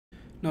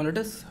Now let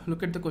us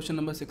look at the question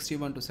number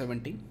 61 to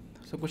 70.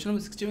 So question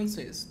number 61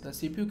 says the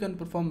CPU can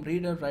perform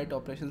read or write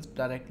operations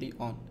directly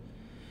on.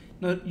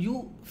 Now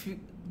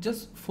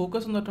just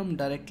focus on the term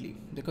directly,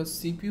 because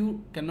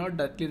CPU cannot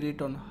directly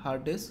read on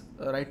hard disk,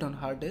 write on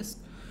hard disk.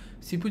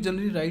 CPU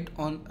generally write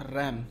on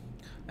RAM,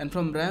 and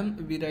from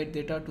RAM we write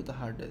data to the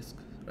hard disk.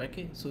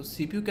 Okay, so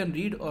CPU can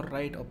read or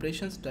write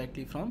operations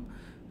directly from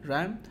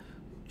RAM.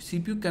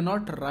 CPU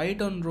cannot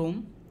write on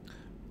ROM.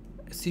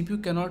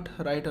 CPU cannot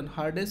write on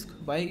hard disk.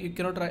 Why it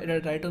cannot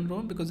write on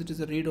ROM? Because it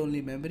is a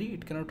read-only memory.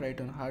 It cannot write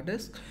on hard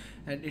disk,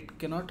 and it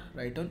cannot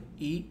write on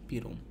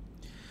EEPROM.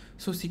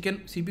 So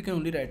CPU can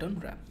only write on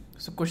RAM.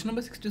 So question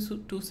number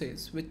 62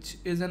 says, which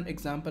is an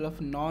example of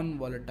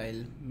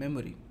non-volatile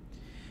memory.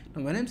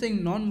 Now when I'm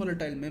saying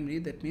non-volatile memory,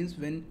 that means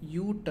when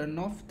you turn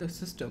off the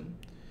system,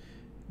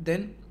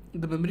 then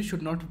the memory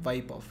should not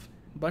wipe off.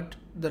 But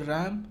the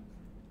RAM,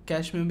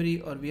 cache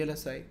memory or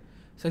VLSI,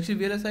 so actually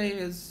VLSI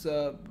is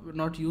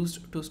not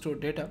used to store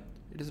data.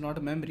 It is not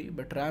a memory,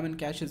 but RAM and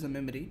cache is a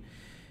memory.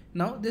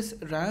 Now this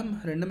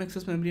RAM, random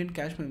access memory, and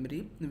cache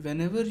memory,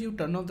 whenever you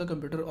turn off the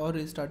computer or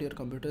restart your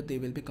computer, they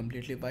will be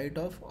completely wiped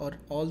off, or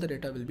all the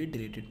data will be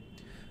deleted.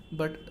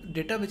 But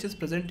data which is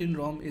present in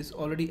ROM is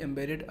already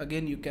embedded.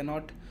 Again, you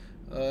cannot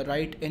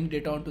write any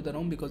data onto the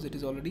ROM because it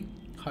is already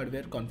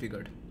hardware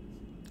configured.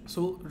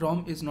 So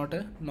ROM is not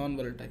a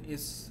non-volatile,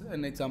 is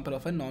an example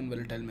of a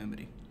non-volatile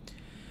memory.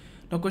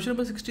 Now question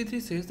number 63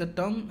 says the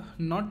term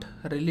not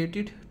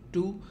related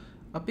to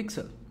a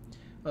pixel,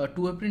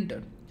 to a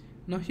printer.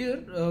 Now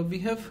here we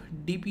have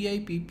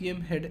DPI,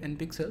 PPM, head and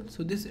pixel.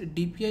 So this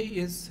DPI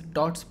is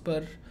dots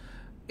per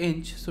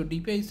inch. So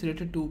DPI is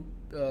related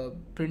to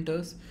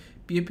printers,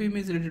 PPM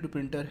is related to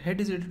printer, head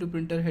is related to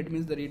printer. Head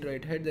means the read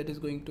write head that is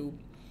going to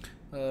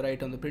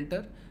write on the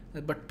printer.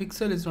 But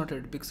pixel is not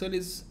it. Pixel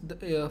is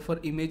the, for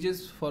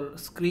images, for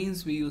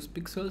screens we use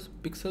pixels.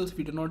 Pixels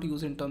we do not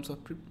use in terms of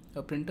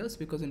printers,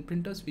 because in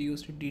printers we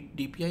use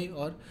DPI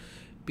or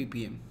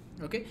PPM.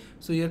 Okay,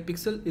 so here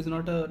pixel is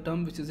not a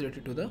term which is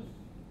related to the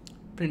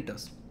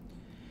printers.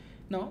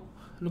 Now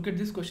look at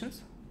these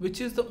questions. Which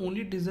is the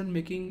only decision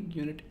making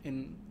unit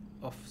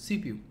of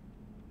CPU?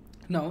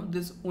 Now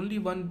there's only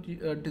one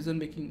decision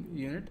making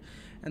unit,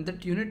 and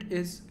that unit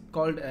is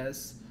called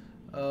as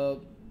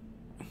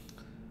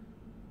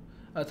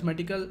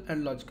arithmetical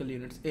and logical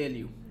units,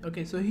 ALU.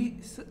 Okay, so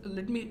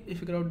let me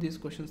figure out these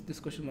questions, this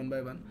question one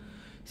by one.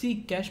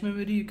 See, cache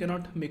memory you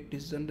cannot make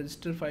decision,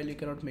 register file you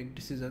cannot make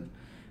decision,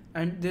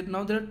 and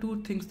now there are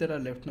two things that are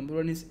left. Number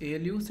one is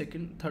ALU,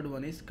 third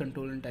one is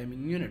control and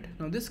timing unit.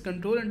 Now this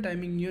control and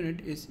timing unit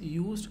is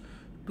used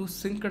to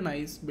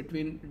synchronize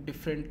between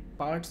different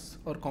parts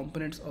or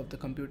components of the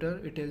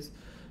computer. It is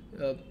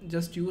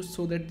just used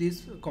so that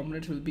these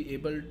components will be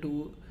able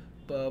to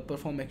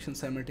perform actions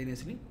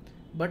simultaneously.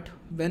 But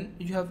when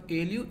you have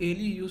ALU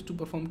used to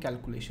perform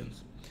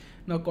calculations.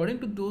 Now according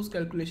to those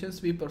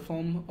calculations we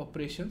perform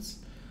operations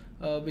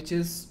which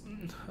is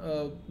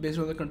based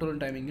on the control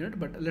and timing unit.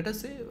 But let us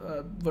say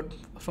what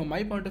from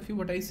my point of view,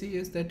 what I see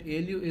is that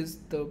ALU is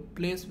the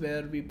place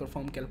where we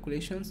perform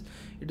calculations.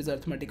 It is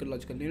arithmetical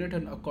logical unit,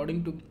 and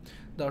according to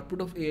the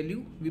output of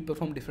ALU we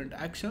perform different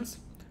actions,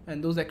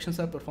 and those actions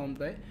are performed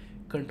by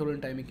control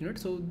and timing unit.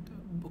 So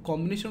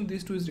combination of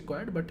these two is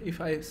required, but if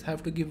I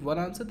have to give one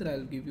answer, then I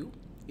will give you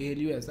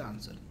ALU as the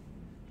answer.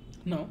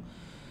 Now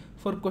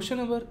for question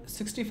number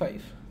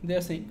 65, they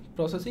are saying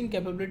processing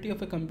capability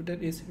of a computer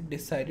is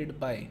decided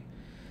by.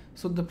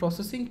 So the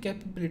processing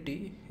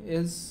capability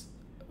is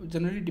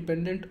generally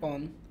dependent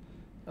on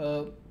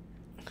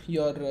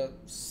your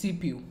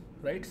CPU,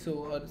 right?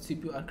 So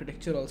CPU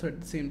architecture also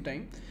at the same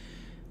time.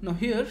 Now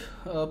here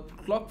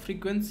clock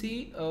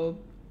frequency,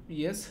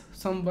 yes,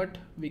 somewhat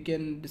we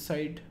can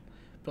decide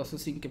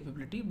processing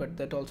capability, but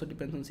that also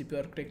depends on CPU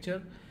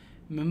architecture.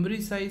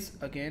 Memory size,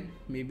 again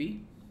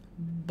maybe.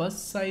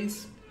 Bus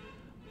size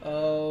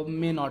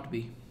may not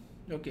be.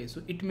 Okay,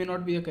 so it may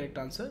not be a correct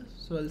answer.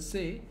 So I'll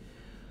say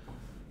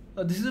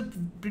this is a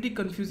pretty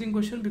confusing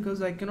question,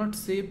 because I cannot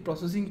say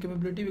processing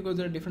capability, because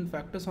there are different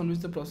factors on which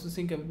the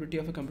processing capability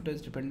of a computer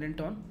is dependent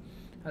on.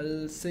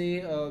 I'll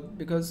say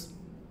because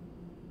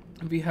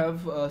we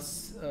have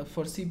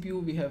for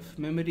CPU we have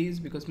memories,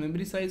 because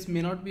memory size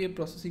may not be a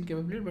processing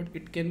capability, but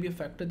it can be a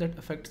factor that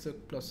affects the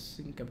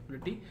processing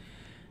capability.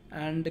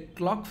 And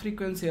clock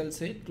frequency, I'll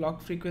say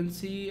clock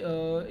frequency,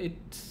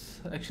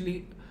 it's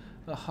actually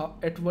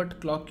at what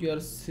clock your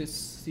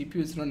CPU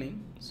is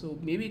running. So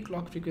maybe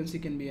clock frequency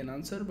can be an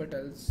answer, but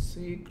I'll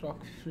say clock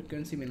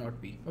frequency may not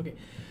be. Okay,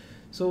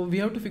 so we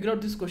have to figure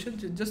out this question.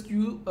 Just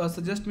you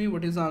suggest me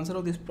what is the answer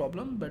of this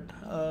problem, but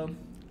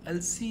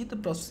I'll see the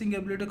processing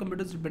ability of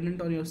computer is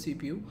dependent on your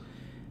CPU,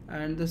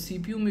 and the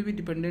CPU may be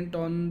dependent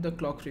on the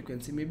clock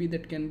frequency. Maybe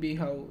that can be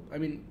how, I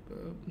mean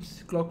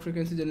clock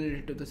frequency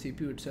generated to the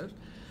CPU itself.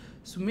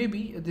 So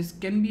maybe this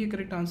can be a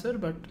correct answer,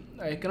 but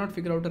I cannot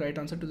figure out the right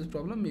answer to this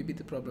problem. Maybe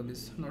the problem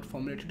is not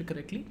formulated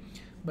correctly,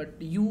 but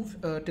you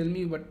tell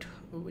me what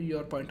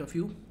your point of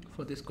view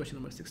for this question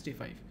number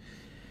 65.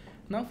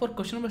 Now for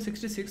question number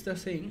 66, they're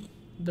saying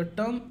the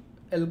term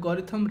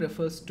algorithm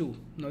refers to?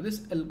 Now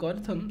this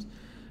algorithms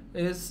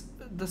is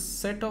the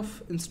set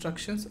of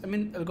instructions. I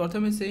mean,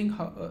 algorithm is saying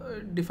how,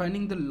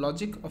 defining the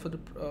logic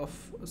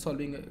of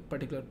solving a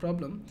particular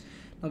problem.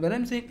 Now when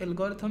I'm saying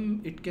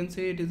algorithm, it can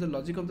say it is the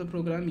logic of the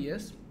program,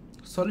 yes.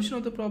 Solution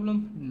of the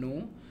problem,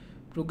 no.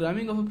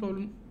 Programming of a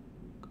problem,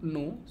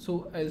 no.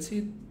 So I'll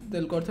say the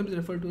algorithm is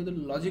referred to the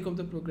logic of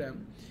the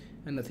program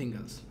and nothing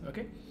else.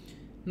 Okay.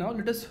 Now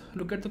let us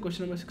look at the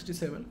question number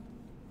 67.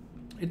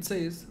 It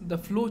says the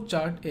flow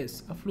chart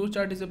is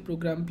a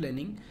program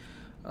planning.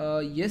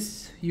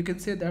 Yes, you can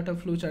say that a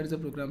flow chart is a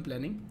program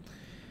planning.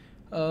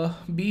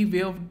 B,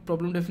 way of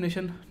problem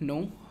definition,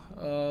 no.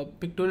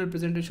 Pictorial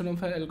representation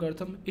of an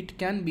algorithm, it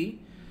can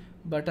be,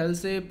 but I'll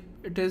say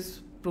it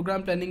is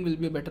program planning will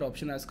be a better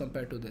option as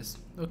compared to this.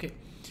 Okay.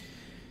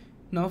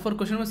 Now for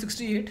question number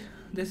 68,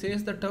 they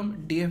says the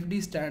term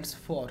DFD stands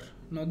for.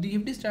 Now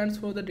DFD stands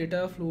for the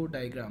data flow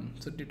diagram.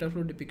 So data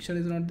flow depiction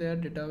is not there,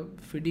 data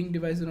feeding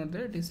device is not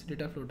there, it is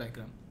data flow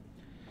diagram.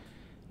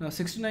 Now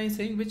 69 is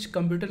saying which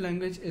computer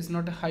language is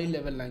not a high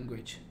level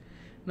language.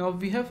 Now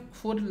we have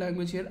 4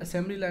 languages here: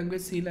 assembly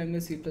language, C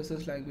language, C++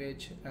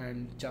 language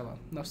and Java.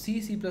 Now C,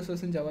 C++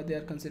 and Java, they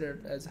are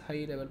considered as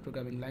high level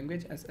programming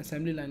language, as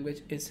assembly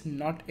language is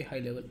not a high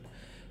level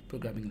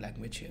programming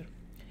language here.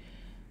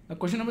 Now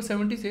question number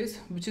 70 says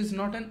which is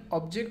not an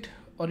object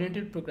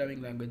oriented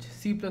programming language.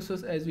 C++,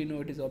 as we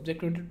know, it is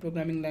object oriented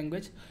programming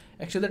language.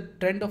 Actually the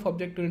trend of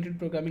object oriented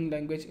programming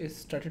language is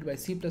started by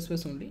C++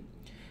 only.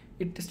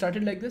 It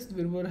started like this.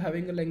 We were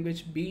having a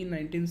language B in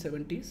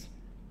 1970s.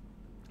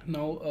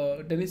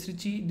 Now Dennis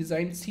Ritchie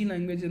designed C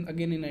language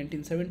again in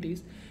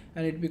 1970s,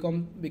 and it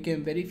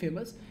became very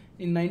famous.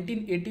 In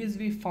 1980s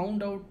we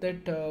found out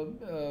that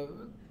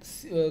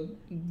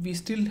we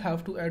still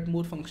have to add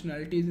more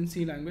functionalities in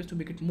C language to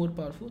make it more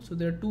powerful. So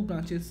there are 2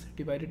 branches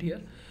divided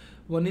here.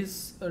 One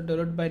is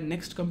developed by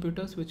Next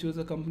Computers, which was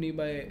a company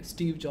by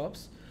Steve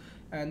Jobs,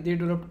 and they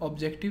developed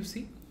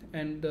Objective-C,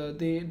 and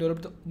they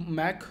developed the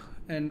Mac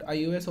and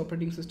iOS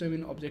operating system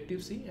in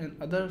Objective-C,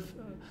 and other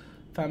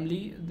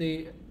family,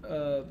 they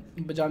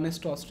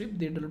Bajan Strip,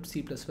 they developed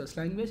C++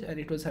 language, and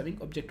it was having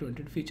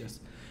object-oriented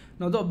features.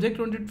 Now the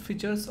object-oriented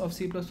features of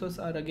C++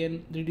 are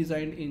again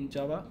redesigned in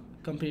Java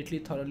completely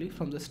thoroughly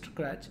from the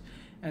scratch,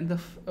 and the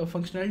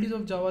functionalities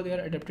of Java, they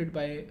are adapted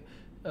by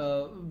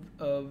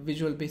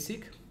Visual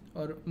Basic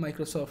or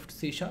Microsoft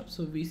C#,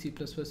 so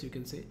VC++ you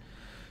can say.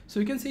 So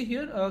you can see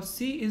here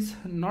C is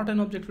not an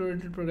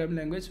object-oriented programming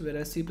language,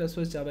 whereas C++,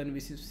 Java and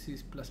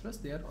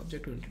VC++, they are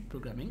object-oriented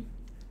programming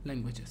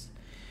languages.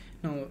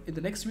 Now in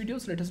the next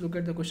videos, let us look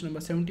at the question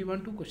number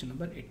 71 to question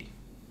number 80.